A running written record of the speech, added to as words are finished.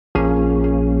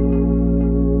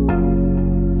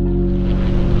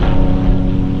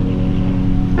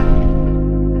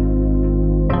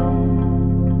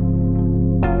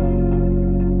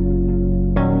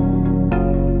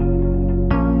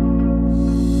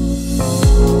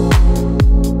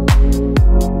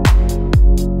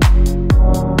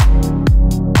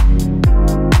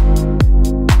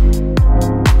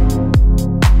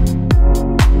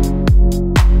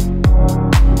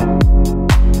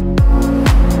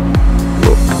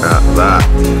that?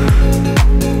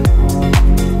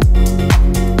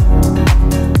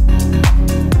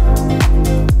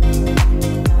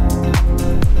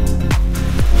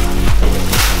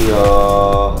 We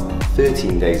are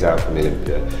 13 days out from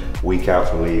Olympia, week out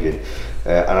from leaving,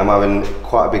 and I'm having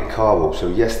quite a big carb up. So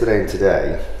yesterday and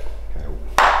today,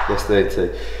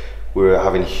 we were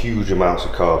having huge amounts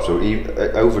of carbs, so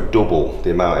over double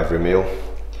the amount every meal.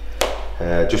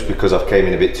 Just because I've came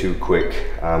in a bit too quick,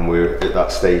 and we're at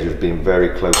that stage of being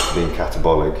very close to being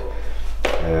catabolic,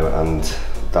 and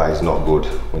that is not good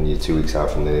when you're 2 weeks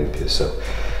out from the Olympia. So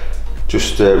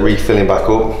just refilling back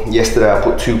up. Yesterday I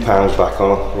put 2 pounds back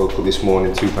on. I woke up this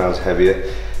morning 2 pounds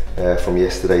heavier from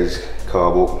yesterday's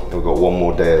carb up, and we've got one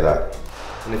more day of that.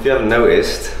 And if you haven't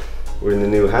noticed, we're in the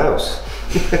new house.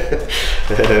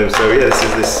 So yeah, this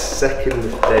is the second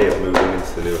day of moving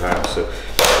into the new house. So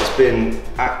it's been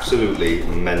absolutely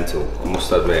mental, I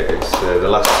must admit. It's the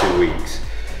last 2 weeks.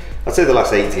 I'd say the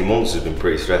last 18 months has been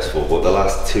pretty stressful, but the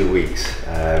last 2 weeks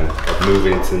of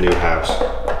moving into the new house,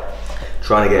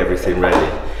 trying to get everything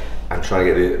ready, and trying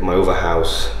to get my other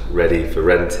house ready for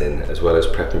renting, as well as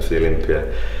prepping for the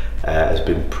Olympia, has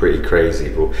been pretty crazy.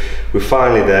 But we're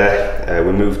finally there.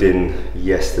 We moved in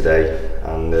yesterday,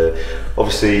 and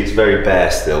obviously it's very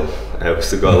bare still. We've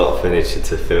still got a lot of furniture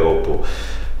to fill up, but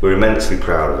we're immensely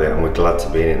proud of it, and we're glad to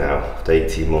be in it now. After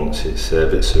 18 months, it's a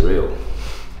bit surreal.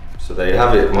 So there you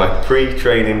have it, my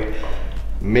pre-training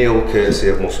meal courtesy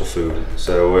of Muscle Food.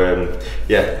 So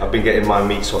yeah, I've been getting my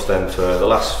meats off them for the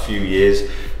last few years.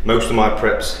 Most of my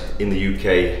preps in the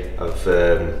UK have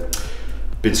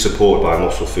been supported by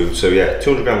Muscle Food. So yeah,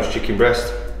 200 grams chicken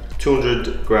breast,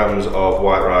 200 grams of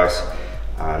white rice,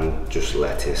 and just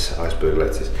lettuce, iceberg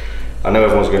lettuce. I know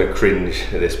everyone's going to cringe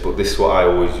at this, but this is what I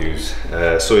always use.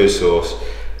 Soya sauce.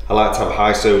 I like to have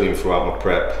high sodium throughout my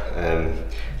prep.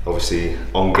 Obviously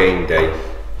on game day,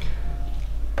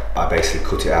 I basically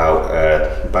cut it out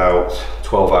about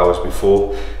 12 hours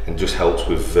before, and just helps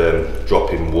with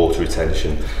dropping water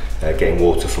retention, getting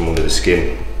water from under the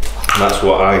skin. And that's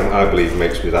what I believe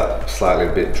makes me that slightly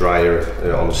a bit drier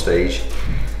on the stage.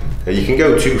 You can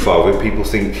go too far with it. People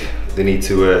think they need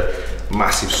to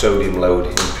massive sodium load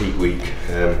in peak week,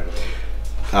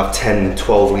 have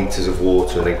 10-12 litres of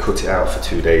water and then cut it out for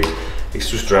 2 days. It's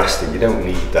just drastic. You don't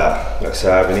need that. Like I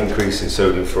say, I have an increase in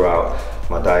sodium throughout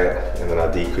my diet, and then I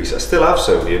decrease. I still have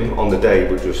sodium on the day,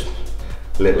 but just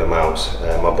little amounts.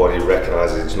 My body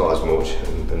recognises it's not as much,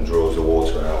 and draws the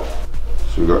water out.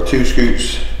 So we've got 2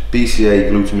 scoops BCA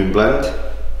glutamine blend.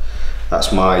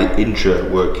 That's my intra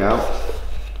workout.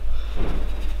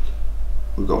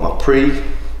 We've got my pre,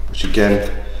 which again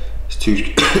is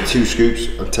 2 scoops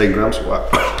of 10 grams. Wow,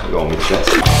 I got on my chest.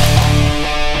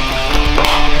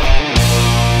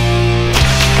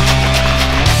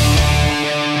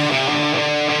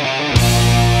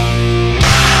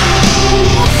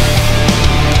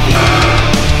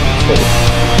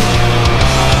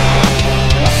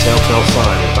 Telltale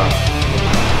sign of that.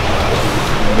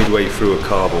 Midway through a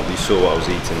carb up, you saw what I was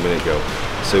eating a minute ago.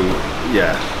 So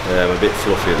yeah, a bit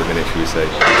fluffy at the minute, should we say.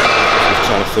 Just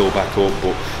trying to fill back up,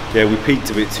 but yeah, we peaked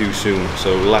a bit too soon.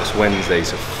 So last Wednesday,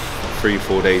 so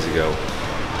 3-4 days ago,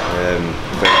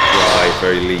 very dry,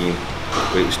 very lean,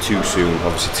 but it was too soon.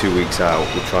 Obviously 2 weeks out,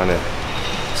 we're trying to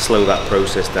slow that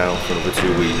process down for another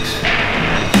 2 weeks.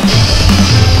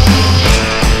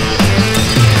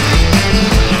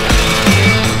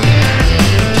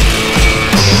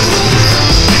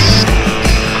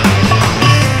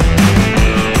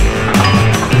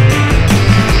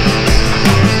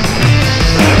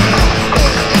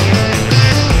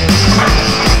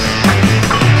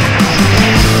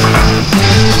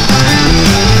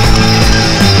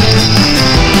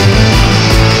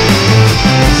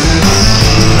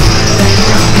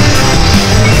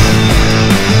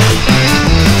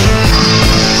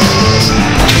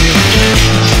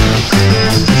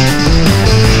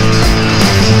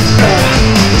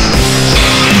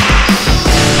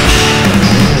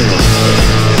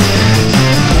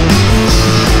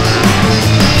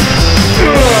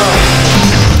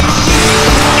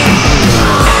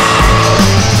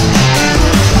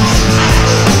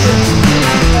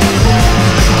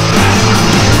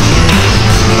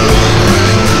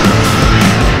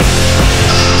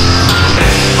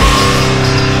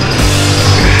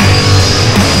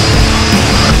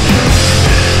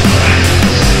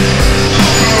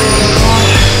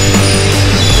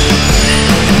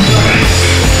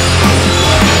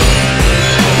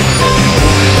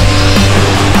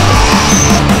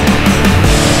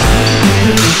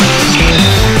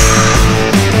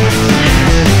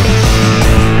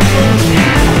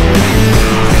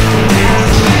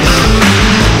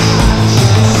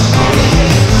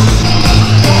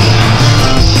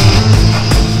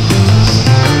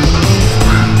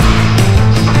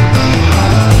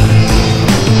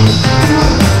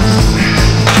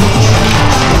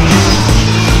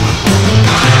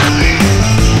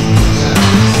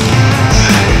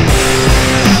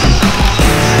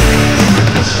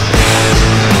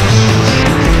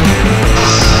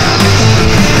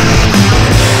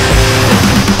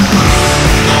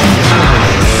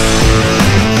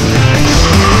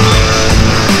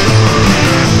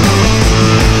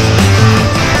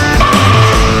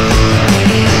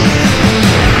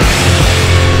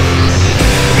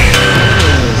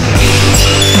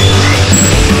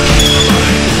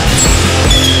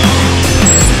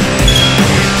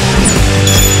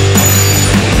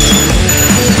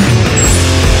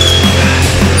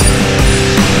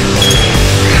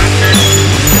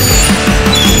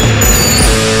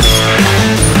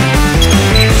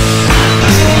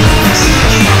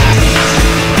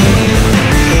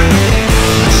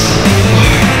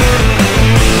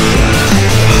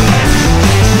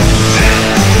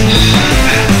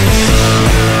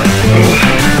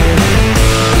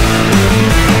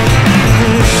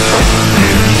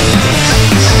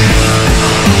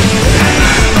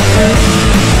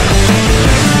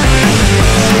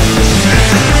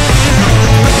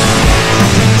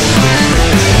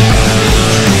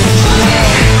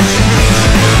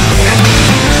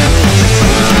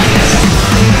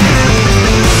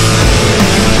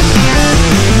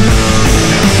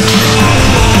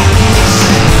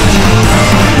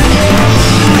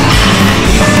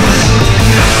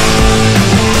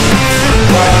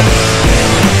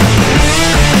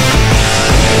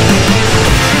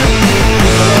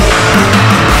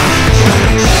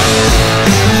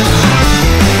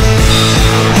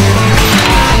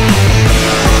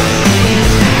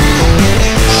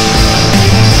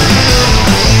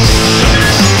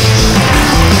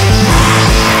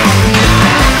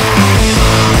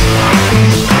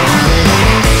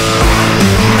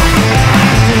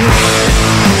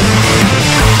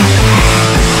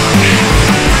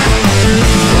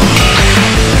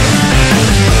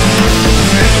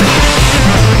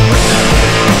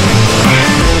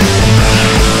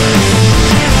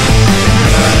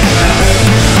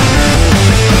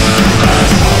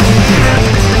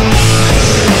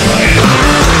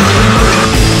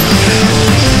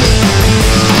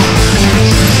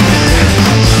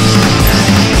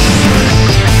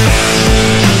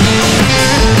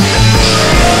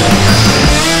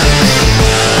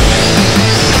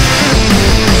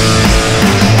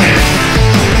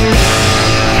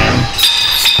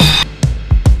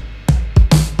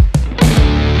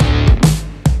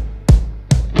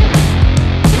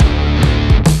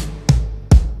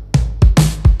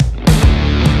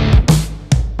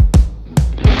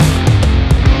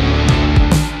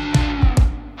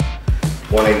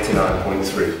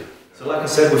 189.3. So like I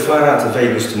said, we're flying out to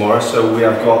Vegas tomorrow, so we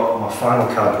have got my final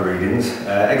caliper readings.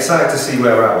 Excited to see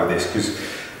where we're at with this, because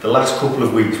the last couple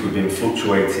of weeks we've been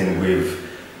fluctuating with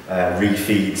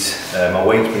refeeds. My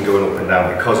weight's been going up and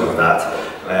down because of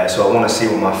that. So I want to see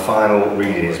what my final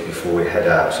reading is before we head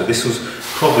out. So this was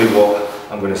probably what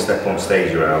I'm going to step on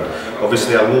stage around.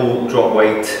 Obviously I will drop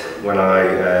weight when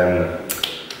I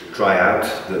dry out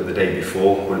the day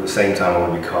before, but at the same time I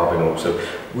will be carving up. So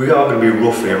we are going to be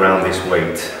roughly around this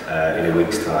weight in a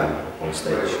week's time on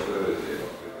stage.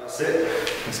 That's it.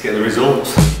 Let's get the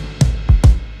results.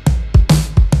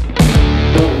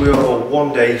 We are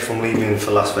 1 day from leaving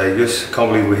for Las Vegas.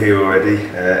 Can't believe we're here already.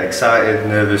 Excited,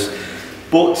 nervous,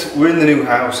 but we're in the new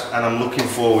house and I'm looking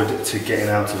forward to getting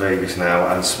out to Vegas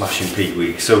now and smashing peak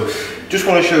week. So just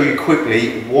want to show you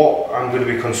quickly what I'm going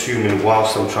to be consuming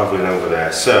whilst I'm travelling over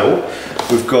there. So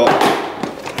we've got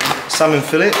salmon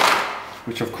fillet,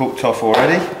 which I've cooked off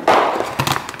already,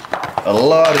 a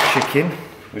lot of chicken,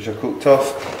 which I've cooked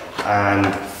off,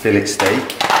 and fillet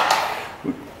steak.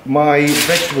 My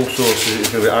vegetable sauce is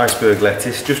going to be iceberg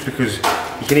lettuce, just because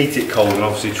you can eat it cold, and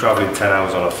obviously travelling 10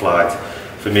 hours on a flight,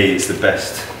 for me it's the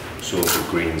best sort of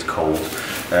greens cold.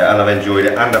 And I've enjoyed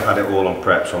it, and I've had it all on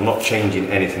prep, so I'm not changing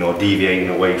anything or deviating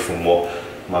away from what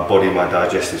my body, my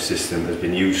digestive system has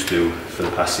been used to for the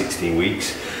past 16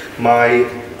 weeks. My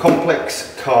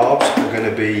complex carbs are going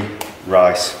to be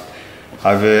rice.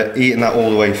 I've eaten that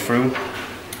all the way through.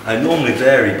 I normally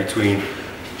vary between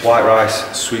white rice,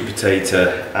 sweet potato,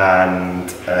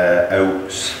 and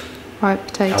oats. White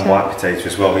potato. And white potato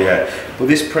as well, yeah. But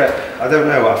this prep, I don't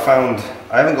know, I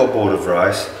haven't got bored of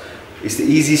rice. It's the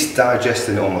easiest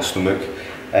digesting on my stomach,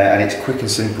 and it's quick and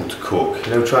simple to cook.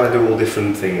 You know, trying to do all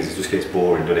different things, it just gets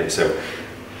boring, doesn't it? So,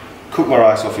 cook my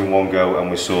rice off in one go and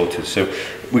we're sorted. So,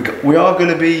 we are going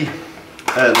to be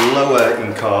lower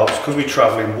in carbs, because we're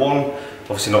travelling. One,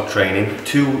 obviously not training.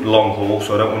 Two, long haul,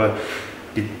 so I don't want to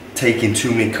be taking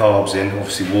too many carbs in.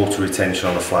 Obviously water retention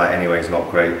on the flight anyway is not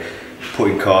great.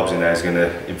 Putting carbs in there is going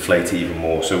to inflate it even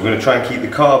more. So we're going to try and keep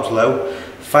the carbs low,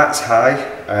 fats high,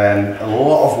 and a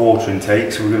lot of water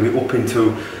intake. So we're going to be up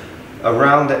into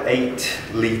around 8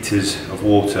 litres of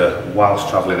water whilst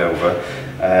travelling over.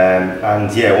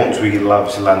 And yeah, once we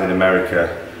obviously land in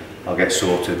America, I'll get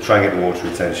sorted, try and get the water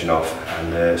retention off,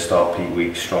 and start peak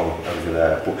week strong over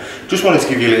there. But just wanted to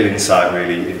give you a little insight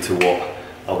really into what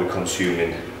I'll be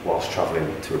consuming whilst travelling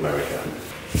to America.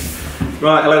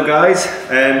 Right, hello guys.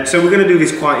 So we're going to do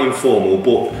this quite informal,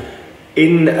 but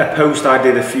in a post I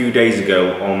did a few days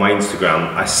ago on my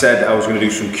Instagram, I said I was going to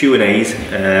do some Q&As.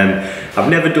 I've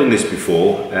never done this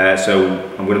before, so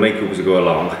I'm going to make it up as I go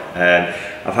along.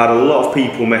 I've had a lot of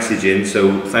people messaging,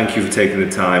 so thank you for taking the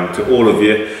time. To all of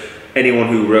you, anyone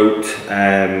who wrote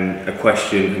a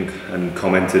question and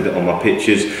commented on my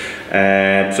pictures.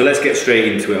 So let's get straight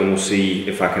into it and we'll see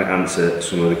if I can answer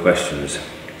some of the questions.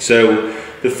 So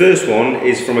the first one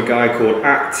is from a guy called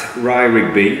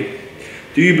 @RyRigby.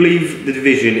 Do you believe the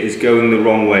division is going the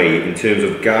wrong way in terms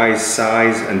of guys'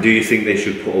 size, and do you think they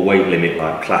should put a weight limit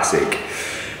like Classic?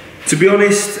 To be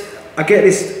honest, I get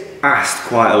this asked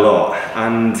quite a lot,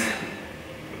 and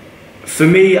for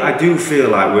me, I do feel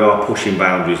like we are pushing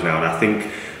boundaries now, and I think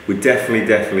we're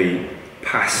definitely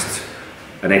past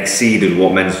and exceeded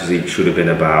what men's physique should have been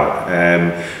about.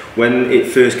 When it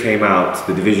first came out,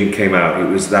 the division came out, it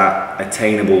was that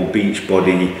attainable beach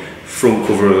body, front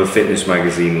cover of a fitness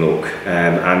magazine look.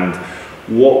 And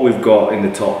what we've got in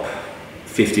the top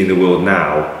 50 in the world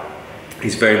now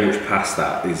is very much past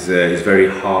that. It's very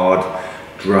hard,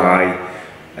 dry,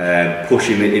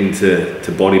 pushing it into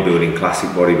bodybuilding, classic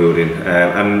bodybuilding.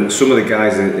 And some of the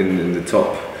guys in the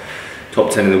top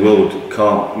 10 in the world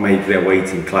can't make their weight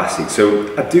in classic. So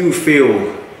I do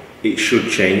feel it should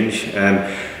change.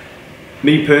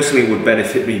 Me personally, it would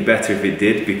benefit me better if it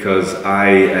did, because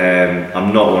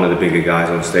I'm not one of the bigger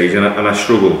guys on stage, and I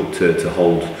struggle to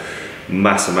hold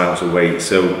mass amounts of weight.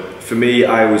 So for me,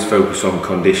 I always focus on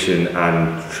condition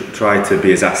and try to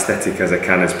be as aesthetic as I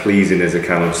can, as pleasing as I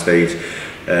can on stage,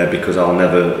 because I'll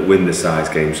never win the size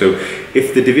game. So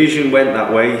if the division went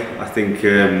that way, I think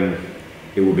it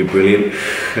would be brilliant.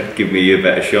 Give me a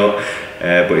better shot.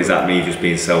 But is that me just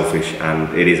being selfish?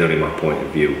 And it is only my point of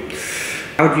view.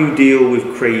 How do you deal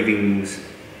with cravings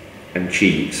and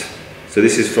cheats? So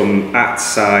this is from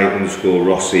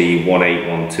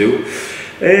 @Sai_Rossi1812.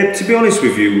 To be honest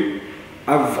with you,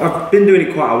 I've been doing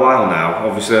it quite a while now.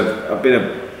 Obviously, I've been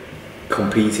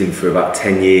competing for about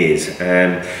 10 years.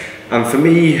 And for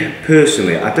me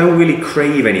personally, I don't really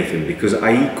crave anything because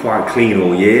I eat quite clean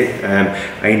all year.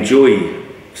 I enjoy,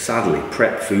 sadly,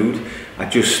 prep food.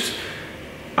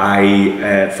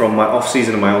 from my off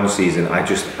season and my on season, I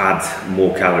just add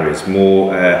more calories,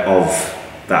 more of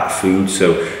that food.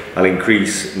 So I'll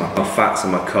increase my fats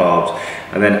and my carbs,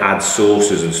 and then add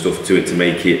sauces and stuff to it to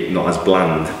make it not as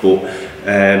bland. But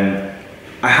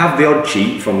I have the odd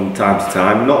cheat from time to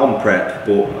time, not on prep,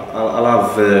 but I'll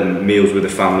have meals with the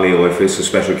family, or if it's a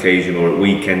special occasion, or at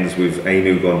weekends with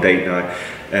Amy, we go on date night.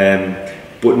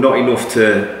 But not enough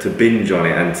to binge on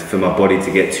it and for my body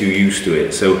to get too used to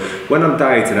it. So when I'm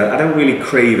dieting, I don't really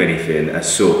crave anything as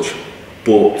such,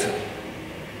 but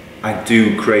I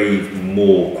do crave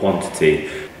more quantity.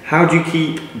 How do you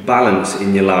keep balance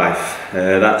in your life?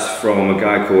 That's from a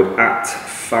guy called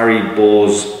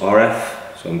 @FariBorsRF.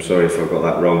 So I'm sorry if I got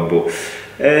that wrong, but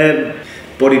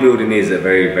bodybuilding is a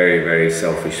very, very, very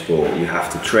selfish sport. You have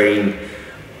to train,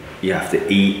 you have to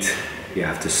eat, you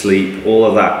have to sleep. All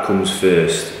of that comes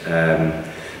first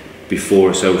before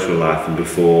a social life and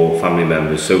before family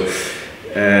members. So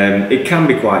it can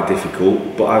be quite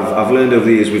difficult, but I've learned over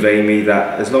the years with Amy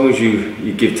that as long as you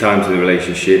give time to the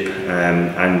relationship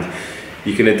and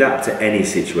you can adapt to any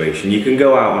situation. You can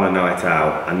go out on a night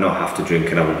out and not have to drink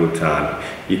and have a good time.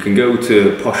 You can go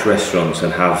to posh restaurants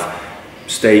and have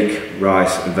steak,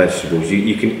 rice and vegetables.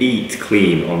 You can eat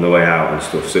clean on the way out and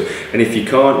stuff. So, and if you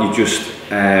can't, you just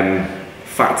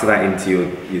factor that into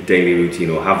your daily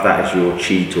routine, or have that as your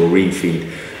cheat or refeed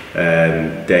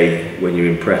day when you're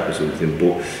in prep or something.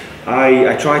 But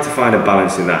I try to find a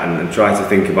balance in that and try to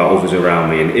think about others around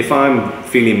me. And if I'm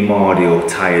feeling mardy or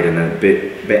tired and a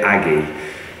bit aggy,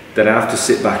 then I have to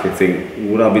sit back and think,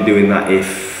 would I be doing that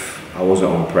if I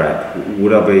wasn't on prep?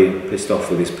 Would I be pissed off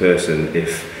with this person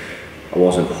if I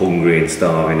wasn't hungry and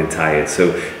starving and tired?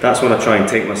 So that's when I try and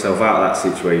take myself out of that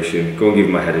situation, go and give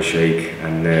my head a shake,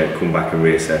 and come back and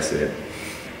reassess it.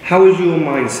 How is your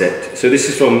mindset? So this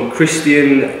is from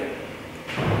Christian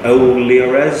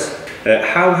Oliarez.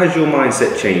 How has your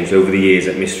mindset changed over the years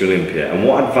at Mr. Olympia, and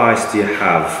what advice do you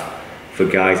have for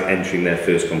guys entering their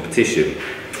first competition?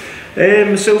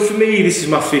 So for me, this is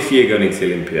my 5th year going into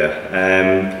Olympia,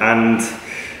 and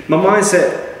my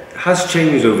mindset has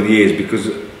changed over the years because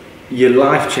your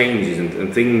life changes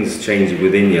and things change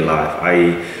within your life.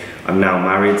 I'm now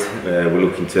married, we're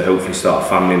looking to hopefully start a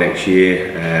family next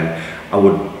year. I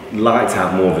would like to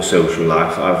have more of a social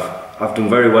life. I've done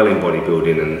very well in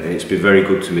bodybuilding and it's been very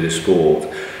good to me, the sport,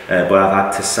 but I've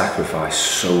had to sacrifice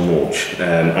so much.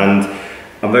 And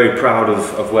I'm very proud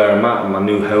of where I'm at in my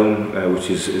new home, which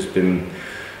has been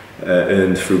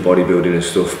earned through bodybuilding and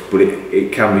stuff, but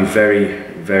it can be very,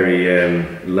 very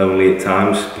lonely at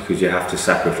times because you have to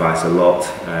sacrifice a lot,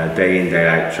 day in, day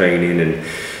out training, and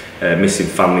missing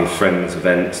family, friends,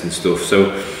 events and stuff.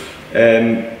 So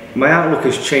my outlook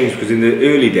has changed, because in the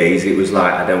early days it was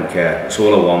like, I don't care, that's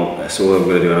all I want, that's all I'm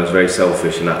going to do, and I was very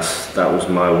selfish, and that was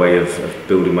my way of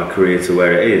building my career to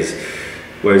where it is.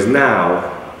 Whereas now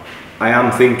I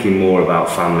am thinking more about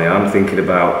family. I'm thinking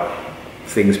about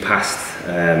things past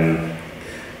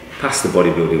the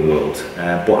bodybuilding world,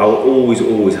 but I will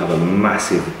always have a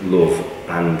massive love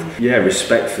and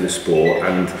respect for the sport,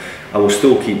 and I will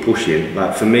still keep pushing.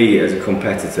 Like, for me as a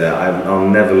competitor, I'll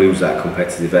never lose that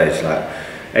competitive edge. Like,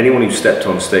 anyone who's stepped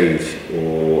on stage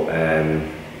or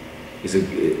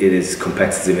is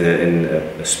competitive in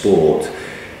a sport,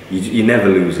 you never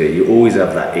lose it. You always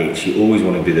have that itch. You always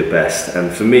want to be the best.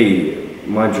 And for me,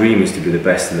 my dream is to be the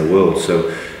best in the world. So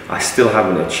I still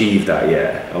haven't achieved that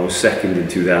yet. I was second in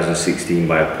 2016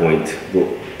 by a point, but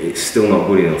it's still not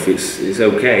good enough. It's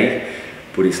okay,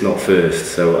 but it's not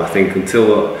first. So I think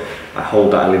until I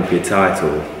hold that Olympia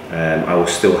title, I will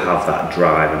still have that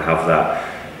drive and have that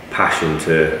passion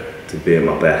to be at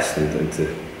my best and to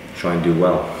try and do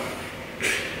well,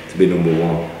 to be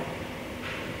 #1.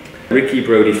 Ricky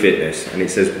Brody Fitness, and it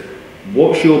says,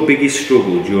 what's your biggest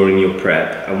struggle during your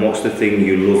prep, and what's the thing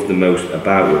you love the most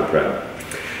about your prep?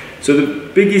 So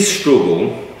the biggest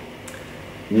struggle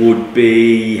would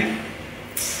be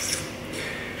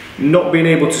not being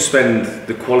able to spend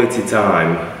the quality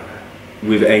time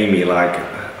with Amy like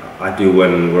I do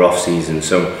when we're off season.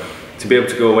 So to be able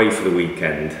to go away for the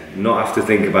weekend, not have to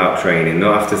think about training,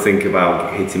 not have to think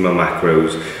about hitting my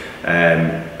macros,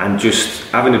 and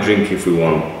just having a drink if we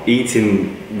want,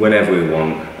 eating whenever we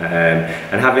want,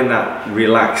 and having that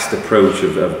relaxed approach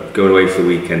of going away for the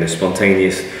weekend, a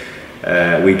spontaneous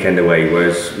weekend away,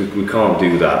 whereas we can't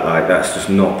do that. Like, that's just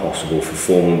not possible for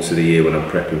 4 months of the year when I'm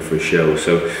prepping for a show.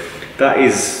 So that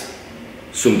is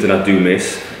something I do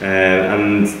miss,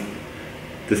 and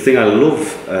the thing I love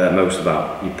most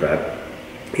about your prep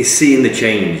is seeing the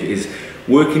change, is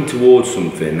working towards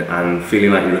something and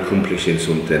feeling like you're accomplishing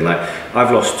something. Like,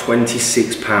 I've lost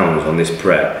 26 pounds on this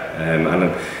prep,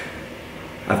 and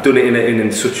I've done it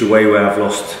in such a way where I've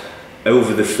lost,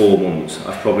 over the 4 months,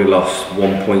 I've probably lost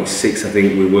 1.6, I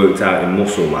think we worked out, in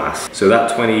muscle mass. So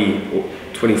that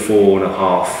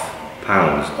 24.5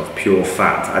 pounds of pure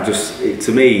fat,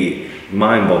 to me,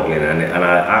 mind-boggling, and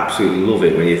I absolutely love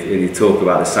it when you talk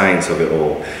about the science of it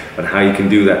all and how you can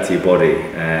do that to your body.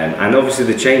 And obviously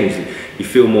the change, you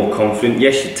feel more confident.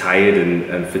 Yes, you're tired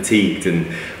and fatigued and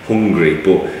hungry,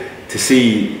 but to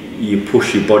see you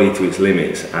push your body to its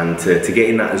limits and to get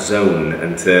in that zone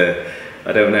and to,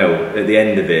 I don't know, at the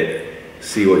end of it,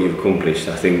 see what you've accomplished,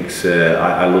 I think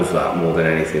I love that more than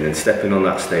anything. And stepping on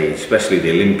that stage, especially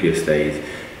the Olympia stage,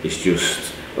 it's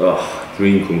just,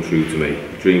 dream come true to me,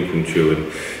 dream come true.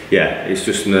 And yeah, it's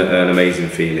just an amazing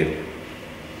feeling.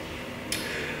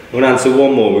 I'm going to answer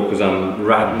one more because I'm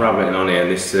rabbiting on here,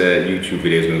 and this YouTube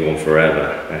video is going to go on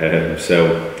forever.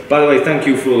 So, by the way, thank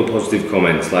you for all the positive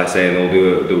comments, like saying all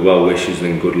the well wishes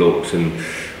and good looks and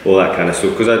all that kind of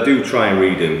stuff, because I do try and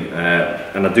read them,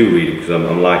 and I do read them because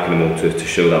I'm liking them all to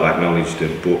show that I acknowledge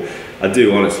them. But I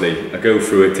do, honestly, I go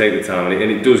through it, take the time,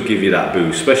 and it does give you that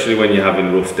boost, especially when you're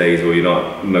having rough days or you're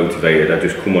not motivated. I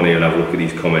just come on here and have a look at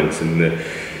these comments, and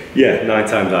yeah, 9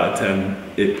 times out of 10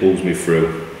 it pulls me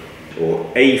through. Or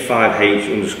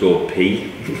A5H_P,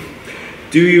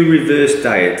 do you reverse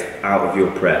diet out of your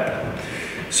prep?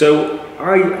 So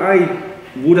I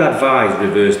would advise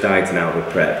reverse dieting out of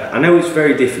prep. I know it's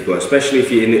very difficult, especially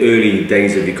if you're in the early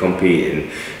days of your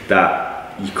competing, that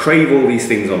you crave all these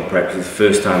things on prep because it's the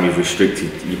first time you've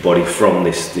restricted your body from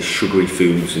this sugary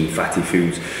foods and fatty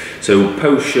foods. So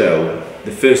post-show,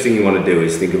 the first thing you want to do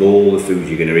is think of all the foods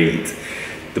you're going to eat.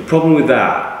 The problem with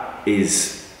that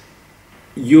is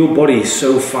your body is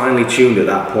so finely tuned at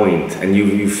that point, and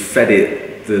you've fed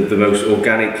it the most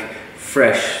organic,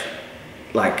 fresh,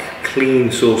 like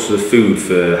clean sources of food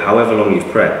for however long you've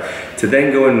prepped, to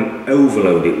then go and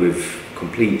overload it with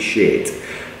complete shit,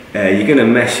 you're going to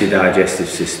mess your digestive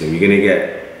system. You're going to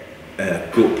get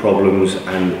gut problems,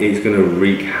 and it's going to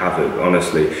wreak havoc.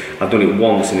 Honestly, I've done it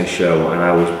once in a show and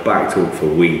I was backed up for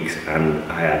weeks, and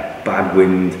I had bad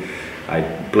wind, I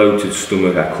had bloated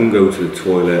stomach, I couldn't go to the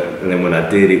toilet, and then when I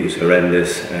did, it was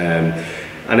horrendous, and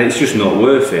it's just not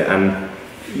worth it. And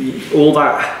all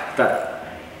that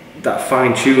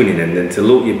fine tuning, and then to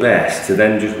look your best, to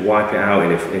then just wipe it out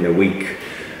in a week,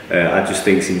 I just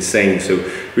think it's insane. So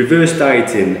reverse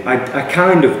dieting, I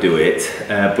kind of do it,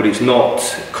 but it's not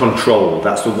controlled.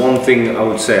 That's the one thing I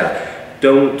would say.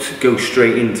 Don't go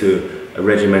straight into a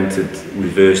regimented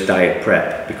reverse diet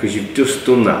prep, because you've just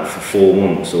done that for 4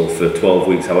 months or for 12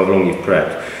 weeks, however long you've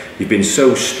prepped. You've been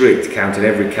so strict, counting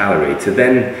every calorie, to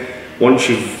then, once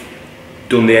you've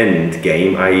done the end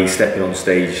game, i.e. stepping on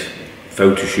stage,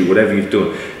 photo shoot, whatever you've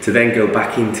done, to then go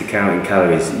back into counting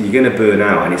calories, you're going to burn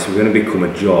out, and it's going to become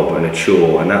a job and a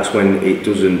chore, and that's when it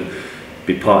doesn't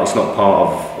be part, it's not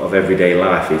part of everyday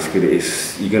life. You're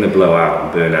going to blow out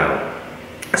and burn out.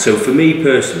 So for me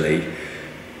personally,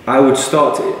 I would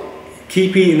start to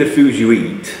keep eating the foods you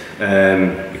eat,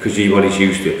 because your body's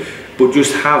used to it, but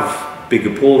just have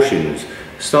bigger portions.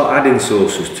 Start adding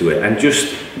sauces to it, and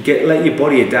just let your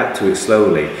body adapt to it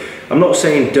slowly. I'm not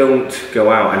saying don't go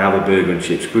out and have a burger and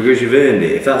chips, because you've earned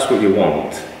it. If that's what you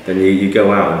want, then you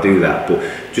go out and do that, but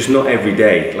just not every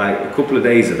day. Like a couple of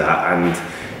days of that,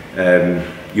 and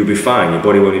you'll be fine. Your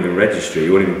body won't even register.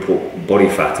 You won't even put body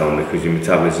fat on, because your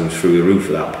metabolism's through the roof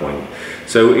at that point.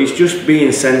 So it's just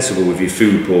being sensible with your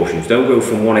food portions. Don't go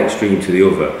from one extreme to the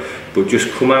other, but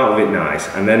just come out of it nice,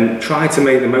 and then try to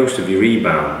make the most of your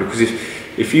rebound. Because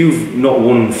if you've not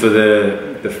won for the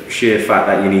sheer fact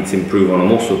that you need to improve on a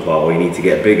muscle part, or you need to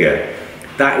get bigger,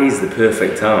 that is the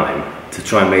perfect time to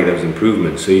try and make those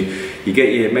improvements. So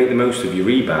you make the most of your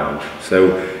rebound.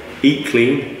 So eat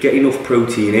clean, get enough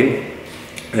protein in,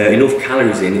 enough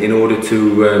calories in order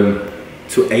to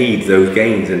aid those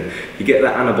gains, and you get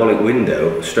that anabolic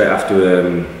window straight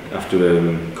after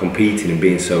competing and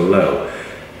being so low.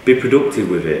 Be productive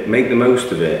with it, make the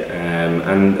most of it,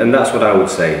 and that's what I would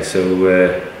say. So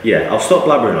yeah, I'll stop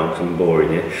blabbering on because I'm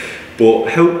boring you, but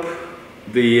hope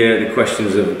the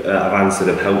questions I've answered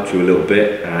have helped you a little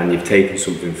bit and you've taken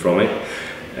something from it.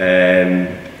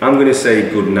 I'm going to say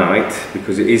good night,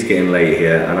 because it is getting late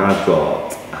here, and I've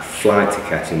got a flight to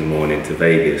catch in the morning to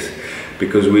Vegas,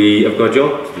 because we have got a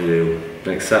job to do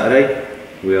next Saturday.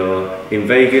 We are in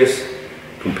Vegas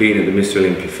competing at the Mr.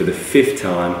 Olympia for the 5th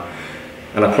time.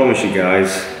 And I promise you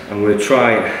guys, I'm going to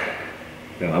try,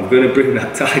 I'm going to bring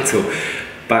that title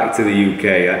back to the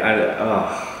UK.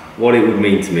 What it would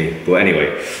mean to me. But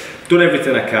anyway, done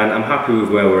everything I can. I'm happy with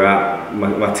where we're at.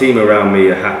 My team around me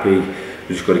are happy.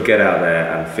 We've just got to get out there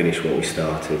and finish what we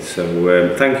started.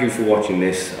 So thank you for watching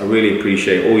this. I really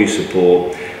appreciate all your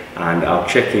support, and I'll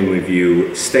check in with you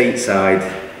stateside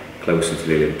closer to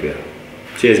the Olympia.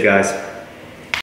 Cheers guys.